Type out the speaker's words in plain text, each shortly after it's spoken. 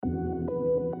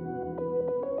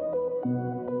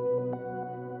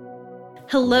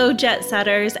Hello, Jet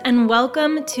Setters, and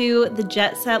welcome to the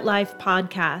Jet Set Life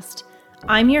podcast.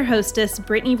 I'm your hostess,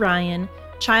 Brittany Ryan,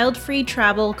 child-free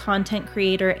travel content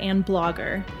creator and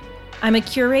blogger. I'm a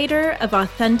curator of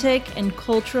authentic and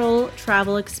cultural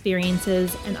travel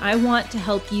experiences, and I want to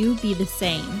help you be the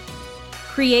same.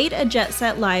 Create a jet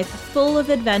set life full of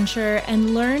adventure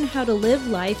and learn how to live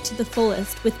life to the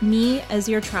fullest with me as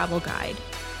your travel guide.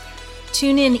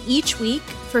 Tune in each week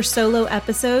for solo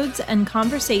episodes and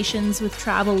conversations with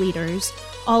travel leaders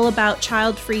all about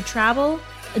child-free travel,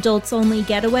 adults-only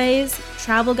getaways,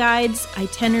 travel guides,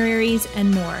 itineraries,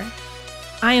 and more.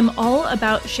 I am all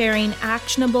about sharing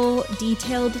actionable,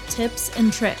 detailed tips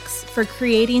and tricks for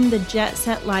creating the jet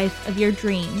set life of your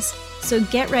dreams, so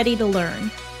get ready to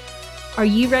learn. Are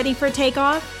you ready for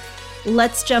takeoff?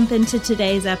 Let's jump into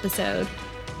today's episode.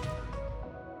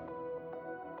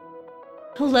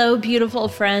 Hello, beautiful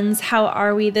friends. How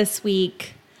are we this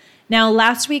week? Now,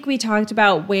 last week we talked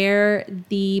about where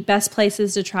the best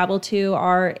places to travel to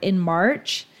are in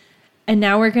March, and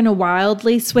now we're going to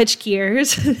wildly switch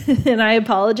gears, and I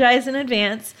apologize in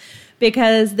advance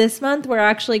because this month we're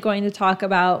actually going to talk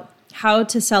about how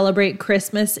to celebrate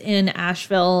Christmas in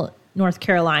Asheville, North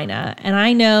Carolina. And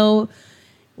I know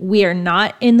we are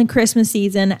not in the Christmas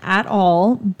season at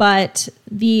all, but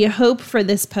the hope for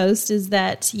this post is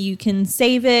that you can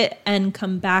save it and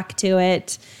come back to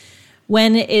it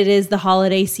when it is the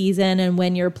holiday season and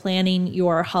when you're planning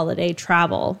your holiday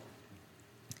travel.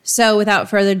 So without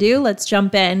further ado, let's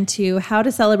jump into how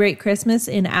to celebrate Christmas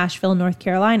in Asheville, North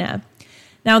Carolina.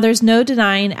 Now, there's no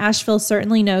denying Asheville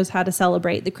certainly knows how to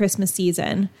celebrate the Christmas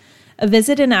season. A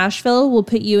visit in Asheville will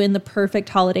put you in the perfect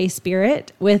holiday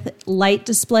spirit with light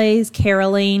displays,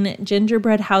 caroling,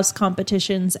 gingerbread house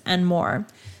competitions, and more.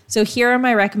 So here are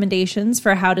my recommendations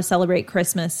for how to celebrate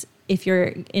Christmas if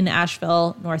you're in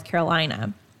Asheville, North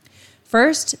Carolina.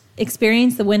 First,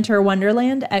 experience the Winter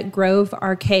Wonderland at Grove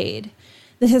Arcade.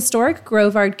 The historic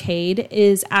Grove Arcade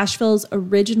is Asheville's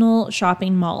original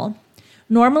shopping mall.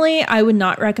 Normally, I would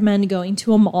not recommend going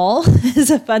to a mall. It's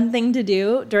a fun thing to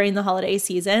do during the holiday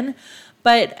season,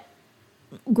 but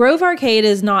Grove Arcade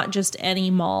is not just any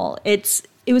mall. It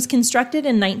was constructed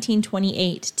in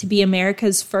 1928 to be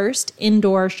America's first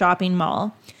indoor shopping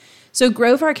mall. So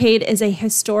Grove Arcade is a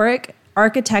historic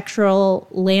architectural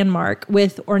landmark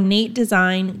with ornate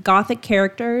design, Gothic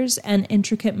characters, and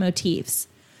intricate motifs.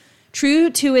 True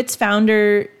to its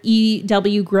founder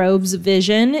E.W. Grove's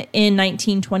vision in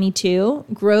 1922,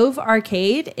 Grove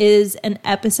Arcade is an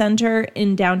epicenter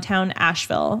in downtown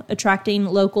Asheville, attracting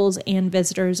locals and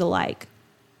visitors alike.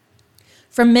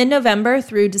 From mid-November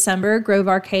through December, Grove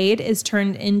Arcade is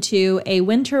turned into a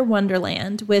winter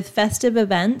wonderland with festive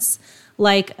events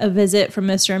like a visit from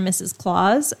Mr. and Mrs.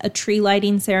 Claus, a tree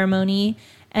lighting ceremony,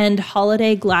 and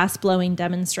holiday glass-blowing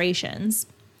demonstrations.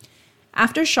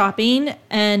 After shopping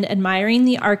and admiring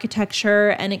the architecture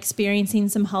and experiencing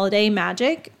some holiday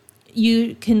magic,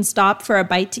 you can stop for a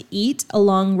bite to eat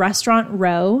along Restaurant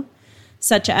Row,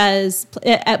 such as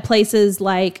at places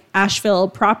like Asheville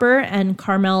proper and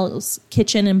Carmel's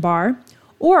Kitchen and Bar,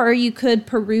 or you could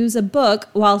peruse a book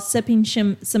while sipping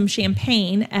some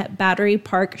champagne at Battery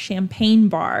Park Champagne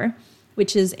Bar,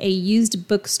 which is a used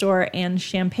bookstore and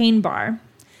champagne bar.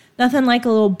 Nothing like a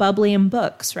little bubbly and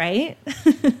books, right?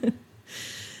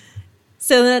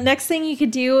 So the next thing you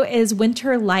could do is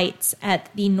Winter Lights at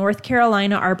the North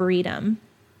Carolina Arboretum.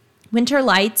 Winter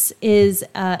Lights is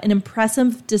an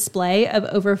impressive display of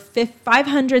over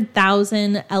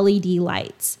 500,000 LED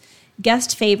lights.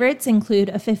 Guest favorites include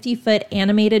a 50-foot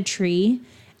animated tree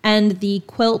and the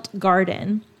quilt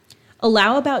garden.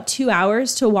 Allow about 2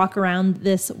 hours to walk around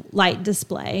this light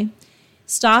display.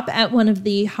 Stop at one of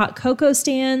the hot cocoa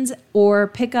stands or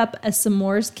pick up a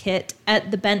s'mores kit at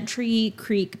the Bentry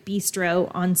Creek Bistro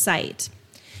on site.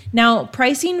 Now,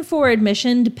 pricing for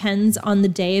admission depends on the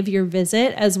day of your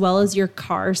visit as well as your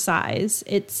car size.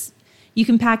 You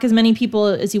can pack as many people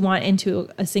as you want into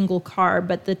a single car,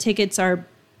 but the tickets are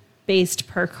based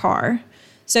per car.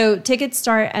 So tickets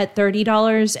start at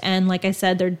 $30, and like I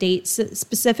said, they're date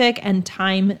specific and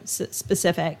time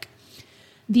specific.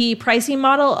 The pricing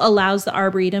model allows the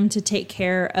Arboretum to take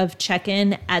care of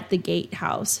check-in at the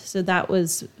gatehouse. So that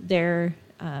was their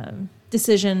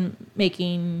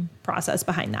decision-making process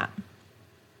behind that.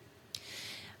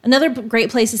 Another great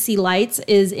place to see lights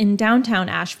is in downtown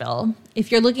Asheville.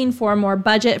 If you're looking for a more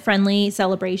budget-friendly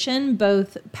celebration,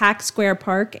 both Pack Square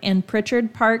Park and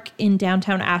Pritchard Park in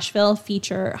downtown Asheville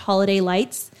feature holiday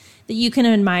lights that you can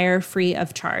admire free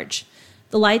of charge.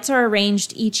 The lights are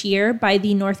arranged each year by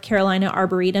the North Carolina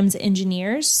Arboretum's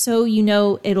engineers, so you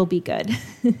know it'll be good.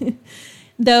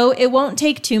 Though it won't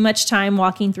take too much time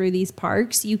walking through these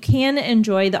parks, you can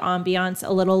enjoy the ambiance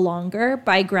a little longer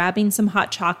by grabbing some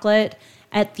hot chocolate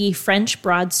at the French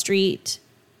Broad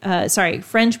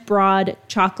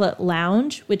Chocolate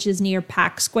Lounge, which is near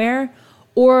Pack Square,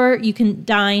 or you can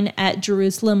dine at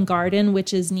Jerusalem Garden,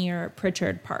 which is near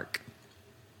Pritchard Park.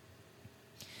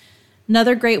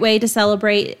 Another great way to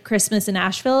celebrate Christmas in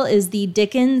Asheville is the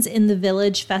Dickens in the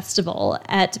Village Festival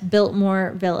at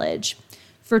Biltmore Village.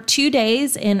 For 2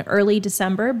 days in early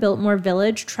December, Biltmore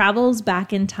Village travels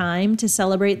back in time to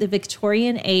celebrate the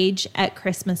Victorian age at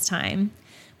Christmas time.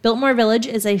 Biltmore Village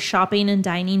is a shopping and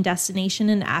dining destination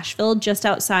in Asheville just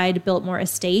outside Biltmore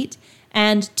Estate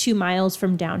and 2 miles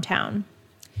from downtown.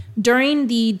 During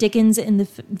the Dickens in the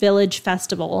Village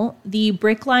Festival, the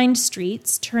brick-lined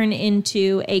streets turn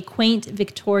into a quaint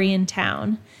Victorian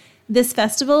town. This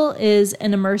festival is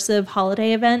an immersive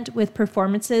holiday event with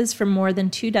performances from more than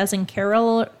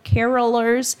 24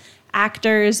 carolers,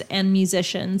 actors, and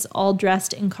musicians, all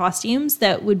dressed in costumes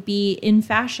that would be in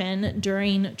fashion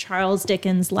during Charles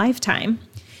Dickens' lifetime.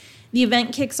 The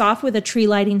event kicks off with a tree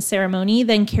lighting ceremony,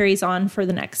 then carries on for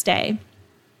the next day.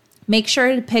 Make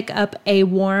sure to pick up a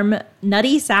warm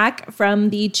nutty sack from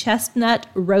the Chestnut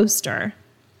Roaster.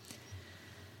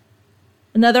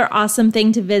 Another awesome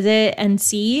thing to visit and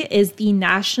see is the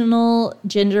National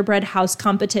Gingerbread House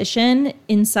Competition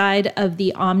inside of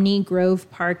the Omni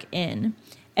Grove Park Inn.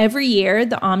 Every year,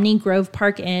 the Omni Grove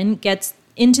Park Inn gets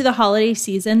into the holiday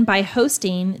season by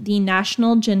hosting the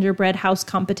National Gingerbread House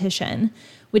Competition,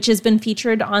 which has been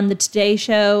featured on the Today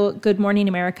Show, Good Morning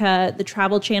America, the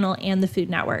Travel Channel, and the Food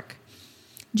Network.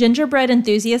 Gingerbread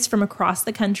enthusiasts from across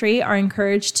the country are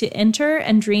encouraged to enter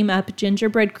and dream up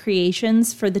gingerbread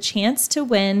creations for the chance to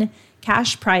win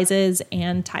cash prizes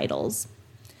and titles.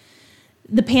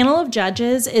 The panel of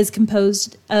judges is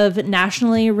composed of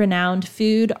nationally renowned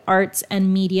food, arts,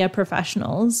 and media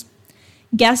professionals.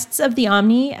 Guests of the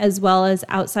Omni, as well as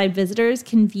outside visitors,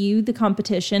 can view the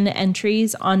competition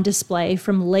entries on display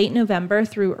from late November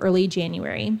through early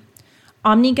January.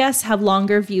 Omni guests have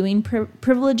longer viewing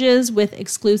privileges with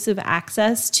exclusive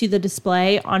access to the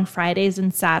display on Fridays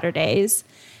and Saturdays.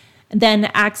 Then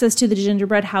access to the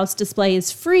Gingerbread House display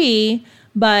is free,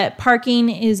 but parking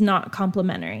is not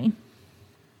complimentary.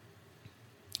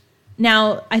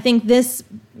 Now, I think this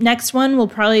next one will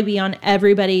probably be on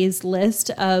everybody's list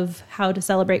of how to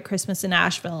celebrate Christmas in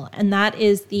Asheville, and that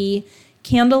is the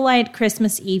Candlelight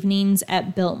Christmas Evenings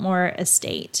at Biltmore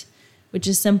Estate, which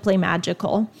is simply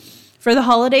magical. For the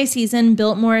holiday season,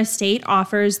 Biltmore Estate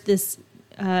offers this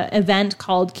event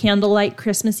called Candlelight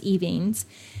Christmas Evenings,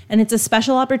 and it's a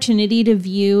special opportunity to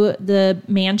view the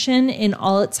mansion in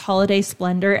all its holiday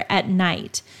splendor at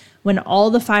night, when all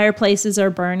the fireplaces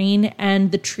are burning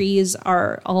and the trees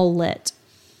are all lit.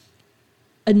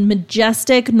 A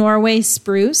majestic Norway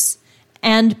spruce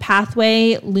and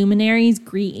pathway luminaries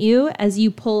greet you as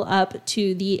you pull up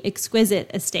to the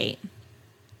exquisite estate.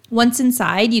 Once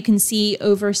inside, you can see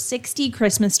over 60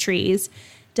 Christmas trees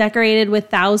decorated with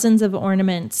thousands of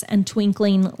ornaments and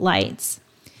twinkling lights.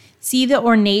 See the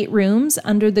ornate rooms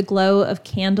under the glow of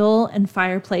candle and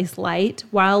fireplace light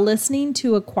while listening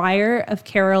to a choir of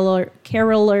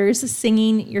carolers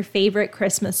singing your favorite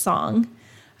Christmas song.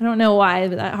 I don't know why,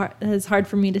 but that is hard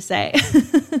for me to say.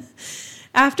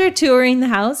 After touring the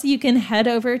house, you can head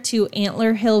over to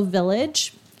Antler Hill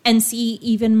Village and see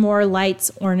even more lights,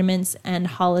 ornaments, and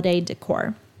holiday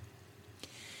decor.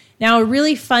 Now, a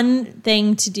really fun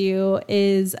thing to do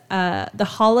is the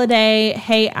holiday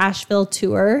Hey Asheville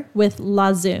tour with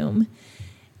La Zoom.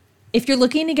 If you're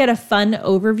looking to get a fun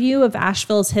overview of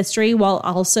Asheville's history while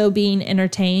also being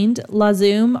entertained, La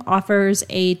Zoom offers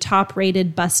a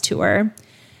top-rated bus tour.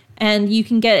 And you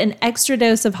can get an extra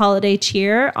dose of holiday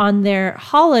cheer on their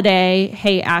holiday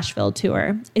Hey Asheville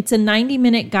tour. It's a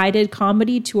 90-minute guided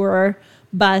comedy tour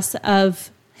bus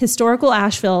of historical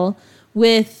Asheville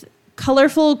with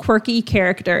colorful, quirky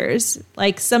characters.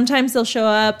 Like sometimes they'll show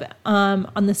up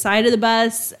on the side of the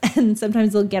bus and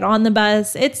sometimes they'll get on the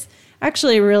bus. It's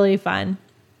actually really fun.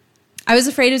 I was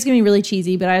afraid it was going to be really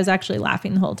cheesy, but I was actually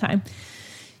laughing the whole time.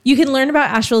 You can learn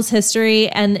about Asheville's history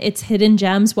and its hidden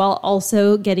gems while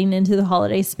also getting into the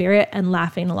holiday spirit and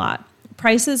laughing a lot.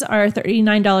 Prices are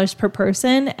 $39 per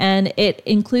person, and it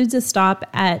includes a stop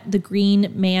at the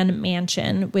Green Man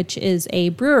Mansion, which is a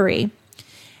brewery.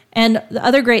 And the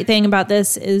other great thing about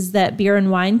this is that beer and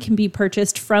wine can be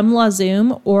purchased from La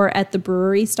Zoom or at the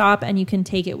brewery stop, and you can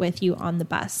take it with you on the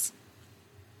bus.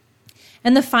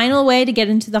 And the final way to get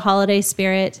into the holiday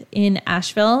spirit in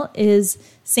Asheville is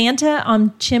Santa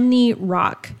on Chimney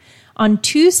Rock. On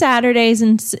 2 Saturdays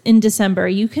in December,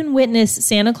 you can witness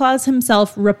Santa Claus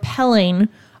himself rappelling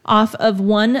off of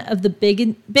one of the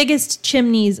biggest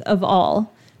chimneys of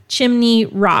all, Chimney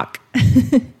Rock.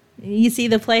 You see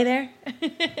the play there?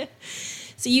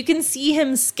 So you can see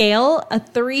him scale a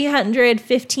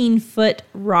 315-foot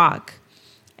rock.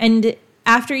 And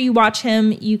after you watch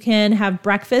him, you can have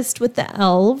breakfast with the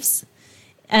elves,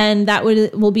 and that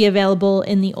will be available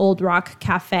in the Old Rock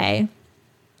Cafe.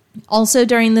 Also,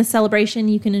 during this celebration,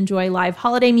 you can enjoy live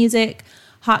holiday music,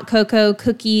 hot cocoa,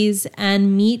 cookies,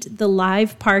 and meet the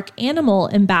live park animal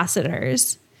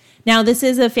ambassadors. Now, this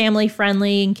is a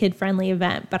family-friendly and kid-friendly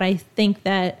event, but I think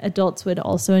that adults would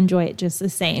also enjoy it just the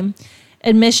same.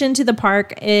 Admission to the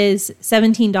park is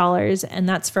 $17, and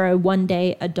that's for a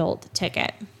one-day adult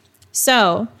ticket.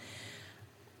 So,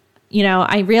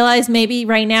 I realize maybe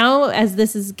right now, as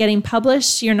this is getting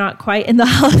published, you're not quite in the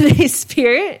holiday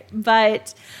spirit,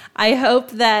 but I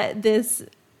hope that this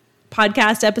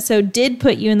podcast episode did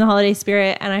put you in the holiday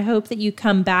spirit, and I hope that you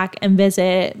come back and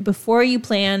visit before you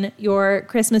plan your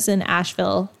Christmas in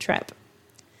Asheville trip.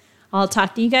 I'll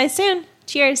talk to you guys soon.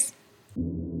 Cheers.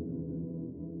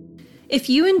 If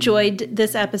you enjoyed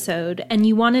this episode and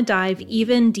you want to dive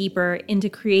even deeper into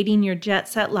creating your jet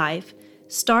set life,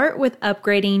 start with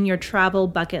upgrading your travel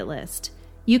bucket list.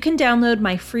 You can download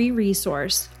my free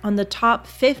resource on the top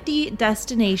 50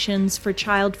 destinations for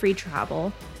child-free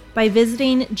travel by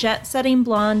visiting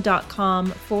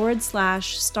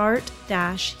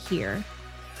jetsettingblonde.com/start-here.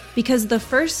 Because the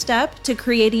first step to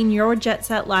creating your jet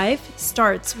set life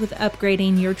starts with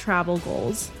upgrading your travel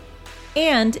goals.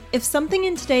 And if something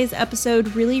in today's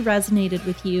episode really resonated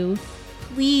with you,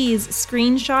 please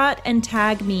screenshot and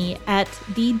tag me at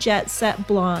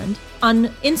 @thejetsetblonde on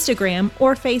Instagram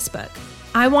or Facebook.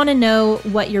 I want to know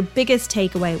what your biggest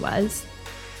takeaway was.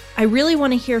 I really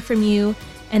want to hear from you,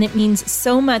 and it means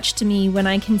so much to me when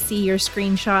I can see your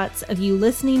screenshots of you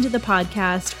listening to the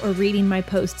podcast or reading my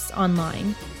posts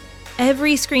online.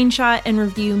 Every screenshot and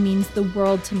review means the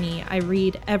world to me. I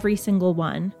read every single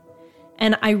one.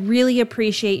 And I really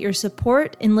appreciate your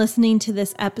support in listening to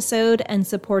this episode and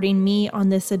supporting me on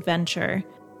this adventure.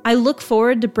 I look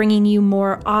forward to bringing you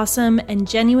more awesome and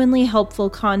genuinely helpful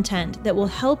content that will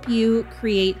help you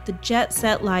create the jet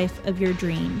set life of your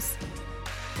dreams.